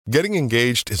Getting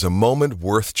engaged is a moment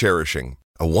worth cherishing.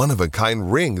 A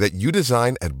one-of-a-kind ring that you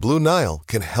design at Blue Nile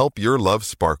can help your love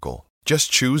sparkle. Just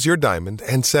choose your diamond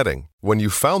and setting. When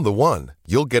you've found the one,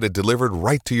 you'll get it delivered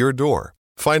right to your door.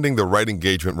 Finding the right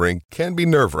engagement ring can be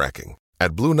nerve-wracking.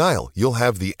 At Blue Nile, you'll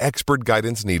have the expert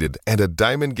guidance needed and a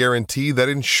diamond guarantee that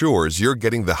ensures you're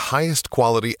getting the highest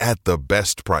quality at the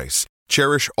best price.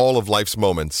 Cherish all of life's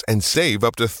moments and save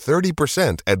up to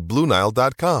 30% at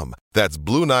BlueNile.com. That's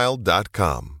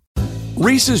BlueNile.com.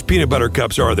 Reese's peanut butter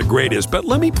cups are the greatest, but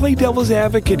let me play devil's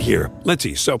advocate here. Let's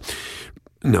see. So,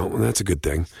 no, that's a good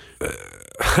thing.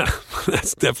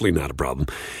 That's definitely not a problem.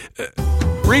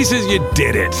 Reese's, you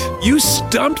did it. You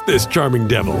stumped this charming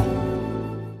devil.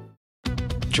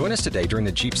 Join us today during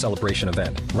the Jeep Celebration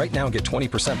event. Right now, get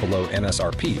 20% below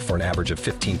MSRP for an average of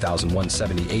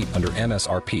 $15,178 under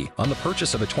MSRP on the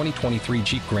purchase of a 2023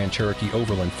 Jeep Grand Cherokee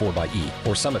Overland 4xE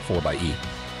or Summit 4xE.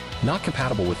 Not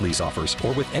compatible with lease offers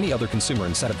or with any other consumer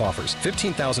incentive offers.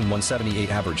 $15,178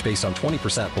 average based on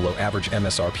 20% below average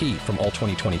MSRP from all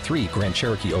 2023 Grand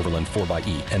Cherokee Overland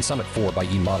 4xE and Summit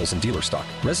 4xE models in dealer stock.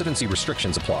 Residency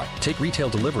restrictions apply. Take retail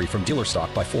delivery from dealer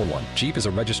stock by 4/1. Jeep is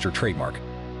a registered trademark.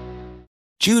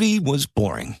 Judy was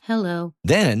boring. Hello.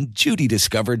 Then Judy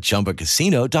discovered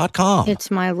ChumbaCasino.com. It's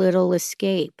my little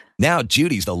escape. Now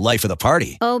Judy's the life of the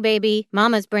party. Oh, baby,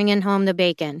 mama's bringing home the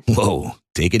bacon. Whoa,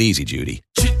 take it easy, Judy.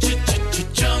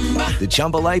 The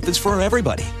Chumba life is for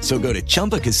everybody. So go to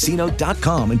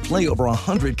ChumbaCasino.com and play over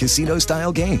 100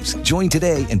 casino-style games. Join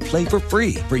today and play for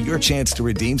free for your chance to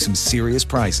redeem some serious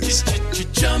prizes.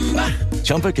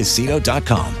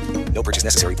 ChumbaCasino.com. No purchase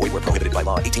necessary. Void where prohibited by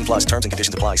law. 18 plus terms and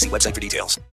conditions apply. See website for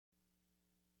details.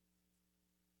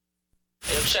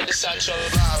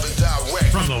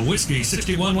 From the Whiskey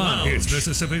 61 Lounge, it's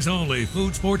Mississippi's only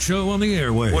food sports show on the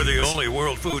airwaves. We're the only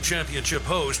World Food Championship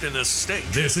host in the state.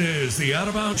 This is the Out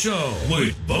of Bounds Show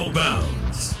with Bo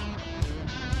Bounds.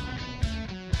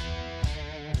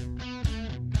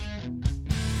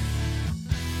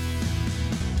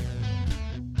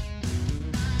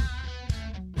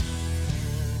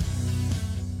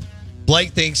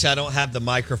 Blake thinks I don't have the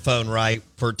microphone right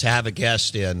to have a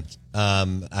guest in.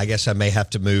 I guess I may have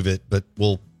to move it, but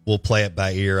we'll play it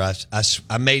by ear.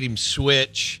 I made him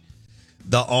switch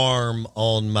the arm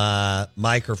on my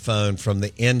microphone from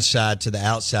the inside to the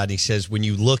outside. And he says, when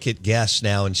you look at guests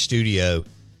now in studio,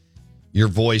 your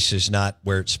voice is not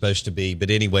where it's supposed to be. But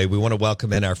anyway, we want to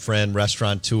welcome in our friend,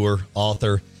 restaurateur,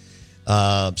 author,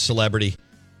 celebrity,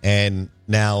 and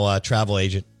now travel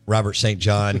agent, Robert St.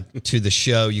 John, to the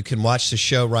show. You can watch the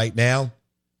show right now.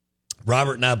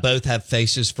 Robert and I both have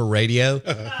faces for radio,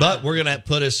 but we're going to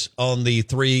put us on the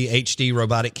 3 HD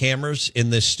robotic cameras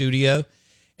in this studio,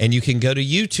 and you can go to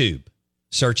YouTube,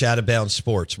 search Out of Bounds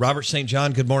Sports. Robert St.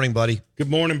 John, good morning, buddy.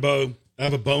 Good morning, Bo. I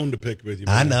have a bone to pick with you,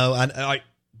 man. I know.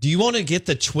 Do you want to get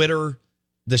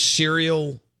the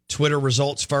serial Twitter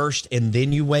results first, and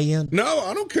then you weigh in? No,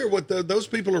 I don't care what those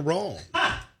people are wrong.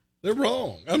 They're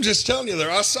wrong. I'm just telling you there.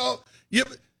 I saw,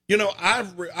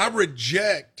 I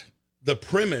reject the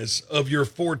premise of your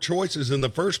 4 choices in the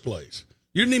first place.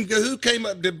 You didn't even go, who came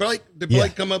up? Did Blake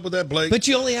come up with that, Blake? But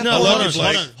you only have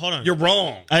hold on. You're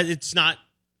wrong. It's not.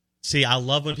 See, I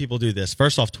love when people do this.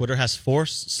 First off, Twitter has 4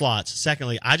 slots.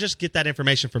 Secondly, I just get that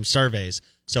information from surveys.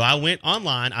 So I went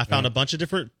online, I found a bunch of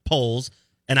different polls,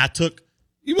 and I took.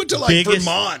 You went to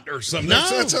Vermont or something.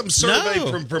 That's some survey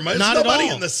from Vermont. Nobody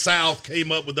in the South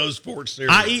came up with those 4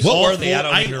 cereals. I eat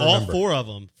all 4 of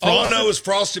them. All I know is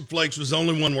Frosted Flakes was the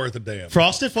only one worth a damn.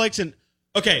 Frosted Flakes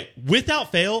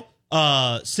without fail,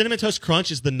 Cinnamon Toast Crunch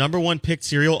is the number 1 picked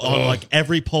cereal on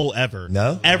every poll ever.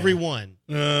 No, every one.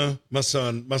 My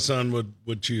son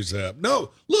would choose that.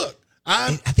 No, look,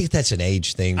 I think that's an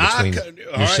age thing between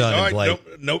your son and Blake.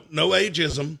 No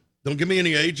ageism. Don't give me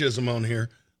any ageism on here.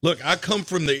 Look, I come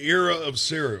from the era of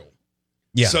cereal.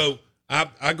 Yeah. So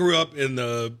I grew up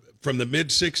from the mid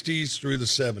 60s through the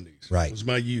 70s. Right. It was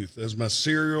my youth. That was my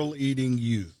cereal eating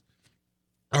youth.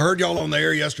 I heard y'all on the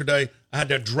air yesterday. I had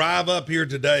to drive up here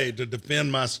today to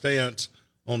defend my stance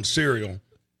on cereal.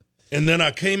 And then I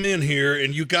came in here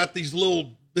and you got these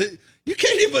you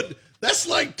can't even, that's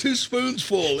like 2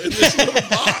 spoonsful in this little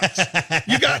box.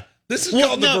 This is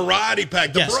called the variety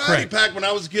pack. The variety pack, when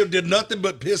I was a kid, did nothing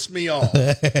but piss me off.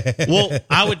 Well,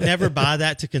 I would never buy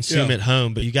that to consume at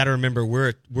home, but you got to remember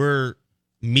we're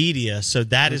media, so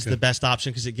that is the best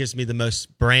option because it gives me the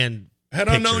most brand Had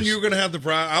pictures. I known you were going to have the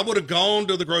variety, I would have gone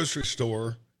to the grocery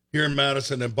store here in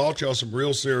Madison and bought y'all some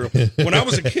real cereal. When I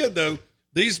was a kid, though,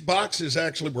 these boxes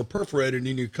actually were perforated,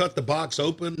 and you cut the box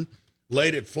open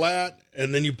laid it flat,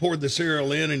 and then you poured the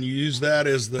cereal in, and you used that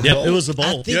as the Yep, bowl. it was a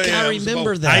bowl. I think I it was a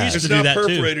remember bowl. that. I used It's to do not that, too.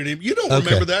 perforated. You don't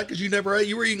remember that because you never ate.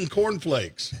 You were eating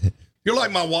cornflakes. You're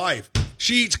like my wife.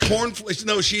 She eats cornflakes.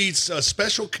 No, she eats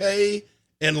Special K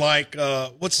and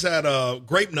what's that?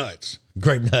 Grape nuts.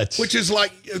 Grape nuts. Which is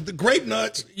like the grape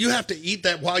nuts. You have to eat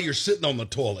that while you're sitting on the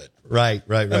toilet. Right.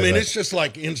 I mean, it's just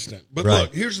like instant. But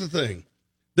look, here's the thing.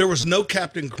 There was no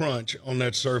Captain Crunch on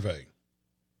that survey.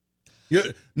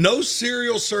 No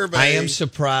cereal survey. I am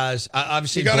surprised.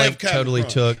 Obviously, You gotta have Blake Captain totally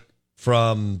Crunch. took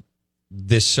from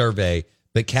this survey,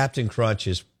 but Captain Crunch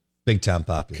is big time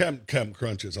popular. Captain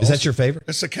Crunch is awesome. Is that your favorite?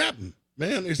 It's the captain,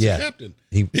 man. It's Yeah. the captain.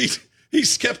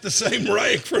 He's kept the same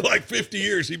rank for like 50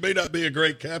 years. He may not be a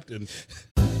great captain.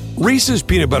 Reese's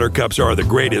peanut butter cups are the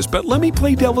greatest, but let me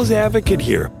play devil's advocate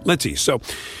here. Let's see. So,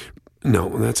 no,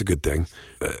 that's a good thing.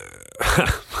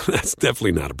 That's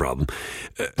definitely not a problem.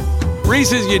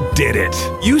 Reese's, you did it.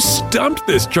 You stumped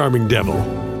this charming devil.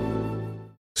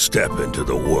 Step into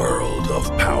the world of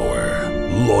power,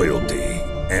 loyalty,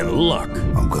 and luck.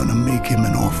 I'm gonna make him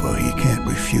an offer he can't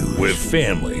refuse. With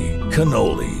family,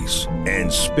 cannolis,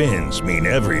 and spins mean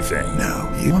everything. Now,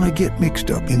 you wanna get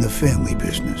mixed up in the family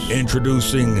business.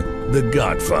 Introducing The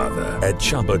Godfather at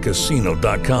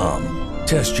ChumbaCasino.com.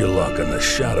 Test your luck in the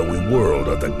shadowy world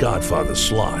of The Godfather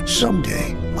slot.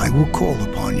 Someday, I will call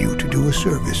upon you to do a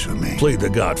service for me. Play The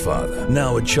Godfather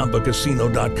now at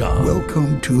ChumbaCasino.com.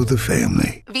 Welcome to the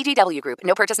family. VGW Group.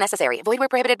 No purchase necessary. Void where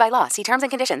prohibited by law. See terms and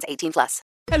conditions. 18+.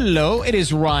 Hello, it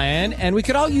is Ryan, and we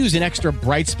could all use an extra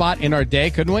bright spot in our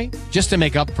day, couldn't we? Just to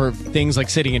make up for things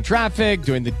like sitting in traffic,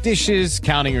 doing the dishes,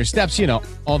 counting your steps,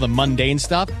 all the mundane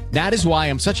stuff. That is why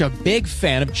I'm such a big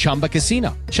fan of Chumba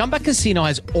Casino. Chumba Casino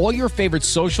has all your favorite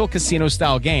social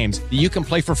casino-style games that you can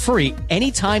play for free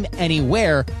anytime,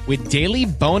 anywhere with daily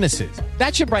bonuses.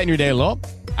 That should brighten your day a little.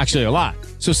 Actually, a lot.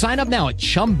 So sign up now at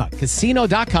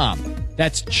ChumbaCasino.com.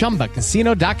 That's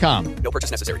ChumbaCasino.com. No purchase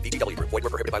necessary. VGW Group. Void where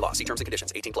prohibited by law. See terms and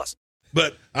conditions. 18+.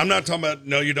 But I'm not talking about,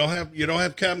 no, you don't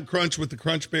have Captain Crunch with the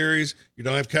Crunch Berries. You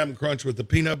don't have Captain Crunch with the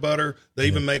peanut butter. They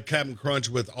even make Captain Crunch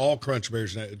with all Crunch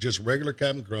Berries. Just regular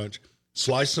Captain Crunch.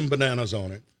 Slice some bananas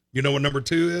on it. You know what number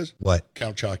 2 is? What?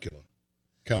 Count Chocula.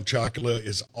 Count Chocula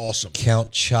is awesome.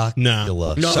 Count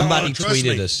Chocula. No, Somebody trust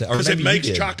tweeted me, us. Or because it maybe makes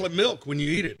you did. chocolate milk when you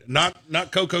eat it. Not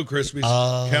Cocoa Krispies.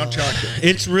 Count Chocula.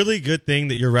 It's really good thing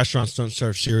that your restaurants don't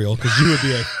serve cereal because you would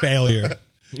be a failure.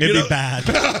 It'd be bad.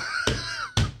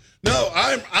 No,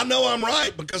 I know I'm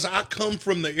right because I come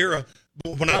from the era.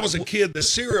 When I was a kid, the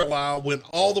cereal aisle went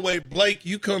all the way. Blake,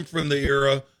 you come from the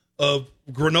era of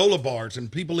granola bars and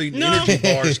people eating energy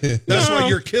bars. That's why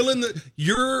you're killing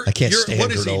I can't stand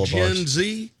what is he, granola Gen bars.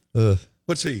 Z?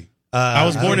 What's he? I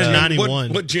was born in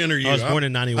 91. What gen are you? I was born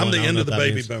in 91. I'm the I don't end know of the what that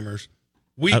baby means. boomers.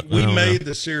 We I don't made know.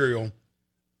 the cereal.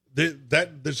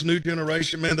 This new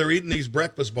generation, man, they're eating these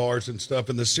breakfast bars and stuff,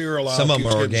 and the cereal aisle Some of them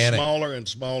keeps are getting organic. smaller and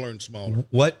smaller and smaller.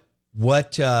 What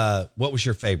was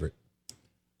your favorite?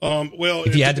 Well,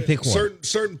 If you had to pick one.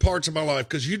 certain parts of my life,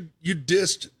 because you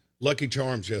dissed Lucky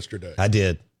Charms yesterday. I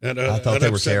did. And I thought that they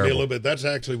were upset me a terrible. little bit. That's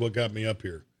actually what got me up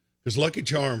here, because Lucky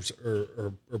Charms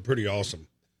are pretty awesome.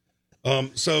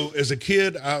 So as a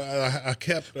kid, I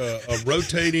kept a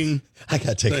rotating. I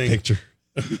gotta take thing. a picture.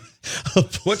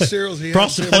 What cereals he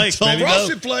Frosted has? Flakes, baby.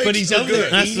 Frosted Flakes, but he's are over there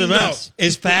good. That's the eating best.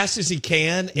 as fast as he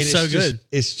can. And It's so good.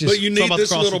 It's just. But you It's need all about this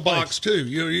the little Frosted box too.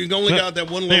 You only got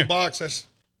that one little Here. box. That's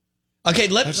Okay,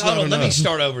 let That's hold not on. Let me enough.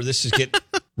 start over. This is get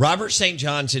Robert St.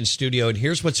 John's in studio, and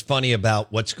here's what's funny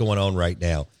about what's going on right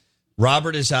now.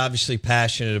 Robert is obviously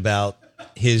passionate about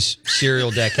his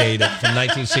cereal decade from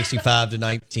 1965 to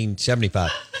 1975,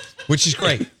 which is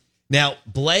great. Now,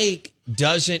 Blake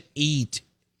doesn't eat.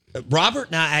 Robert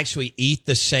and I actually eat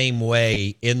the same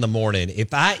way in the morning.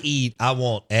 If I eat, I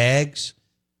want eggs,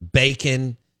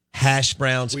 bacon, hash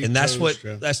browns, Wheat and that's toast,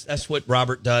 what yeah. that's what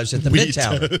Robert does at the Wheat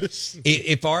Midtown. toast.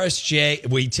 If RSJ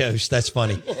wheat toast, that's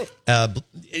funny.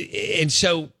 And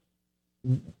so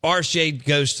RSJ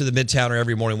goes to the Midtowner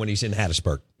every morning when he's in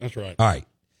Hattiesburg. That's right. All right.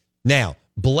 Now,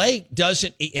 Blake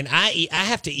doesn't eat, and I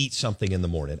have to eat something in the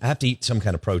morning. I have to eat some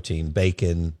kind of protein,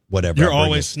 bacon, whatever. You're I bring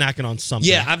always it. snacking on something.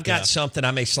 Yeah, I've got something.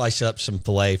 I may slice up some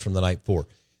filet from the night before.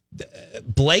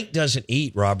 Blake doesn't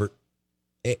eat, Robert.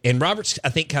 And Robert's, I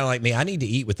think, kind of like me. I need to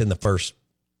eat within the first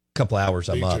couple hours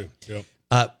I'm Me up. too.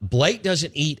 Yep. Blake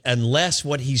doesn't eat unless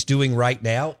what he's doing right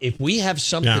now, if we have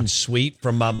something sweet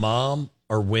from my mom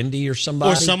or Wendy or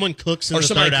somebody. Or someone cooks in the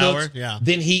third hour. Yeah.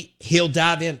 Then he'll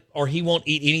dive in, or he won't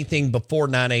eat anything before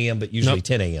 9 a.m., but usually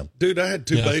 10 a.m. Dude, I had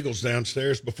 2 bagels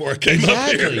downstairs before I came up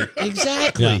here.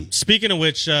 Exactly. Yeah. Speaking of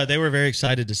which, they were very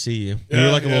excited to see you. You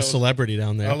were like a little celebrity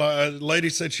down there. A lady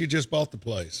said she just bought the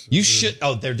place. You should.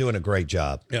 Oh, they're doing a great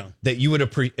job. Yeah. That you would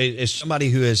appreciate as somebody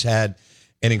who has had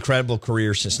an incredible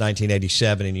career since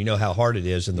 1987, and you know how hard it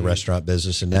is in the restaurant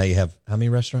business. And now you have how many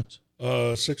restaurants?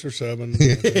 6 or 7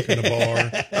 in a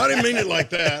bar. I didn't mean it like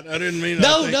that. I didn't mean it.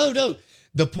 No.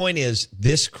 The point is,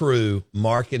 this crew,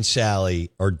 Mark and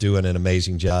Sally, are doing an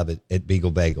amazing job at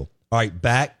Beagle Bagel. All right,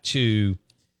 back to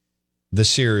the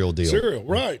cereal deal. Cereal,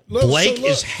 right. Blake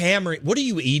is hammering. What are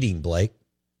you eating, Blake?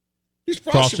 He's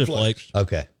Frosted Flakes.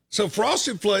 Okay. So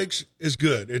Frosted Flakes is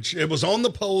good. It was on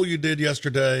the poll you did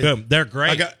yesterday. Boom. They're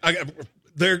great.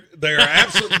 They're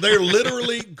absolutely, they're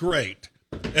literally great.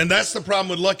 And that's the problem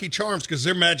with Lucky Charms, because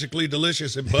they're magically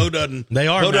delicious, and Bo doesn't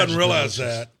realize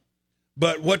that.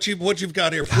 But what you've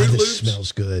got here, Fruit Loops,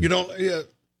 smells good. You know,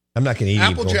 I'm not going to eat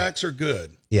Apple Jacks are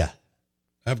good. Yeah.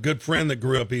 I have a good friend that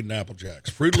grew up eating Apple Jacks.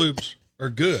 Fruit Loops are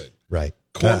good. Right.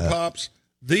 Corn Pops.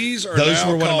 These are those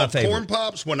now were one called of my favorite. Corn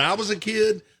Pops. When I was a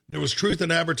kid, there was truth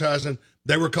in advertising.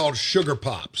 They were called Sugar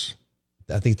Pops.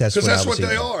 I think that's because that's what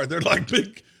they are. They're like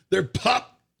big. They're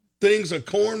pop things of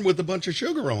corn with a bunch of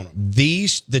sugar on them.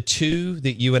 The two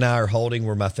that you and I are holding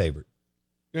were my favorite.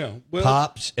 Yeah, well,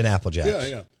 Pops and Apple Jacks.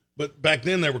 Yeah. But back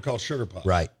then they were called Sugar Pops.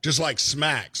 Right. Just like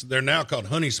Smacks. They're now called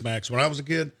Honey Smacks. When I was a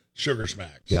kid, Sugar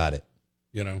Smacks. Got it.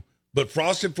 You know, but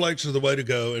Frosted Flakes are the way to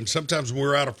go. And sometimes when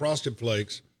we're out of Frosted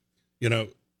Flakes, you know,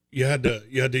 you had to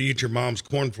eat your mom's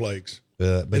corn flakes.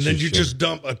 And then you just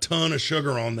dump a ton of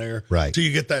sugar on there. Right. Till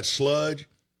you get that sludge,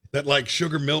 that like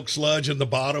sugar milk sludge in the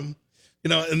bottom. You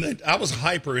know, and I was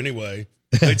hyper anyway.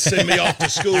 They'd send me off to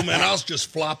school, man. I was just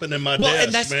flopping in my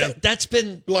desk, and that's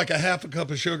been like a half a cup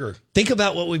of sugar. Think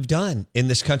about what we've done in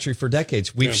this country for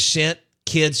decades. We've sent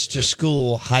kids to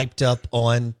school hyped up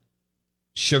on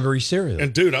sugary cereal.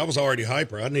 And dude, I was already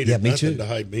hyper. I needed nothing to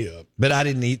hype me up. But I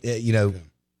didn't eat,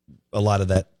 a lot of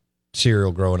that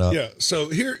cereal growing up. Yeah. So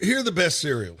here are the best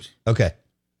cereals. Okay.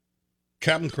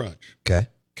 Captain Crunch. Okay.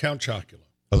 Count Chocula.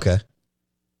 Okay.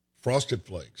 Frosted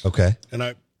Flakes. Okay.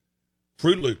 And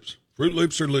Fruit Loops. Fruit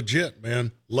Loops are legit,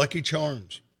 man. Lucky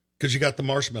Charms, because you got the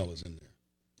marshmallows in there.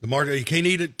 You can't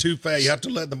eat it too fast. You have to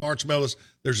let the marshmallows.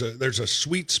 There's a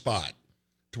sweet spot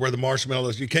to where the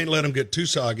marshmallows. You can't let them get too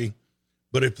soggy,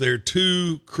 but if they're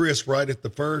too crisp right at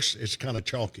the first, it's kind of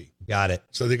chalky. Got it.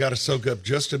 So they got to soak up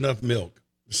just enough milk.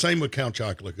 Same with Count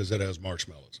Chocula, because it has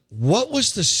marshmallows. What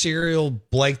was the cereal,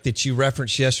 Blake, that you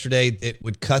referenced yesterday that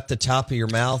would cut the top of your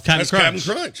mouth? Captain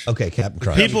Crunch. Okay, Captain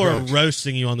Crunch. People are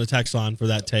roasting you on the text line for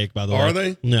that take, by the way. Are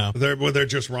they? No. They're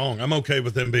just wrong. I'm okay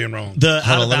with them being wrong. The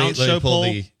Out of Bounds show poll,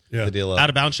 the deal up. Out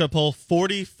of Bounds show poll,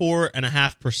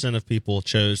 44.5% of people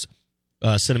chose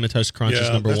Cinnamon Toast Crunch as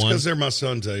number that's one. because they're my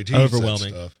son's age. He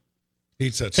Overwhelming. Eats that stuff. He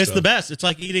eats that It's stuff. the best. It's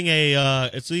like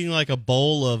eating like a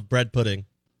bowl of bread pudding.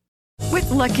 With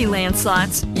Lucky Land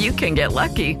Slots, you can get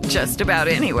lucky just about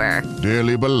anywhere.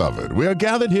 Dearly beloved, we are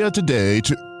gathered here today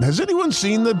to... Has anyone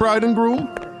seen the bride and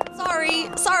groom?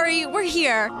 Sorry, we're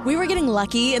here. We were getting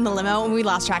lucky in the limo and we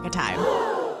lost track of time.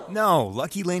 No,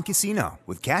 Lucky Land Casino,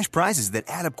 with cash prizes that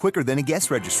add up quicker than a guest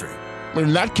registry.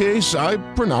 In that case, I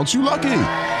pronounce you lucky.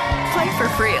 Play for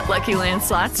free at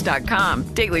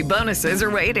LuckyLandSlots.com. Daily bonuses are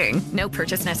waiting. No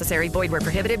purchase necessary. Void where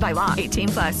prohibited by law.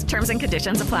 18+. Terms and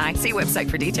conditions apply. See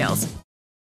website for details.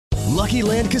 Lucky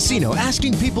Land Casino,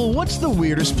 asking people, what's the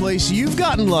weirdest place you've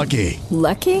gotten lucky?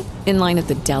 Lucky? In line at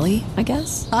the deli, I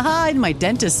guess? Aha, in my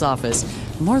dentist's office.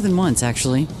 More than once,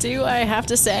 actually. Do I have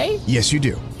to say? Yes, you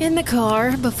do. In the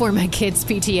car before my kids'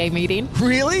 PTA meeting.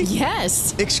 Really?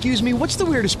 Yes. Excuse me, what's the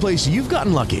weirdest place you've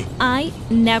gotten lucky? I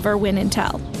never win and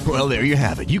tell. Well, there you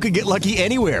have it. You can get lucky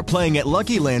anywhere, playing at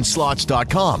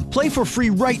LuckyLandSlots.com. Play for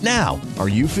free right now. Are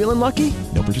you feeling lucky?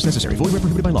 No purchase necessary. Void where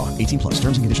prohibited by law. 18+.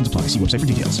 Terms and conditions apply. See website for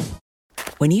details.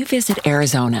 When you visit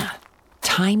Arizona,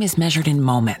 time is measured in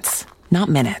moments, not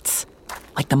minutes.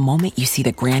 Like the moment you see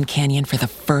the Grand Canyon for the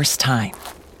first time.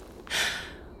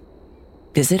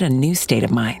 Visit a new state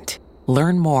of mind.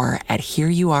 Learn more at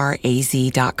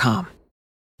hereyouareaz.com.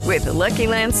 With the Lucky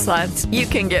Land Slots, you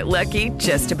can get lucky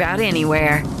just about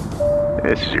anywhere.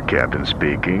 This is your captain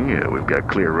speaking. We've got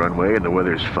clear runway and the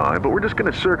weather's fine, but we're just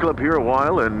going to circle up here a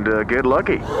while and get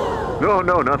lucky.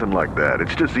 No, nothing like that.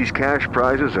 It's just these cash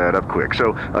prizes add up quick.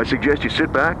 So I suggest you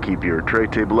sit back, keep your tray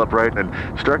table upright, and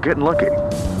start getting lucky.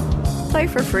 Play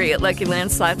for free at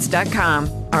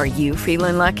LuckyLandSlots.com. Are you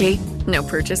feeling lucky? No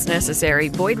purchase necessary.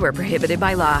 Void where prohibited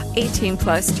by law.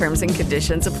 18+ terms and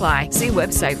conditions apply. See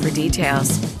website for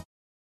details.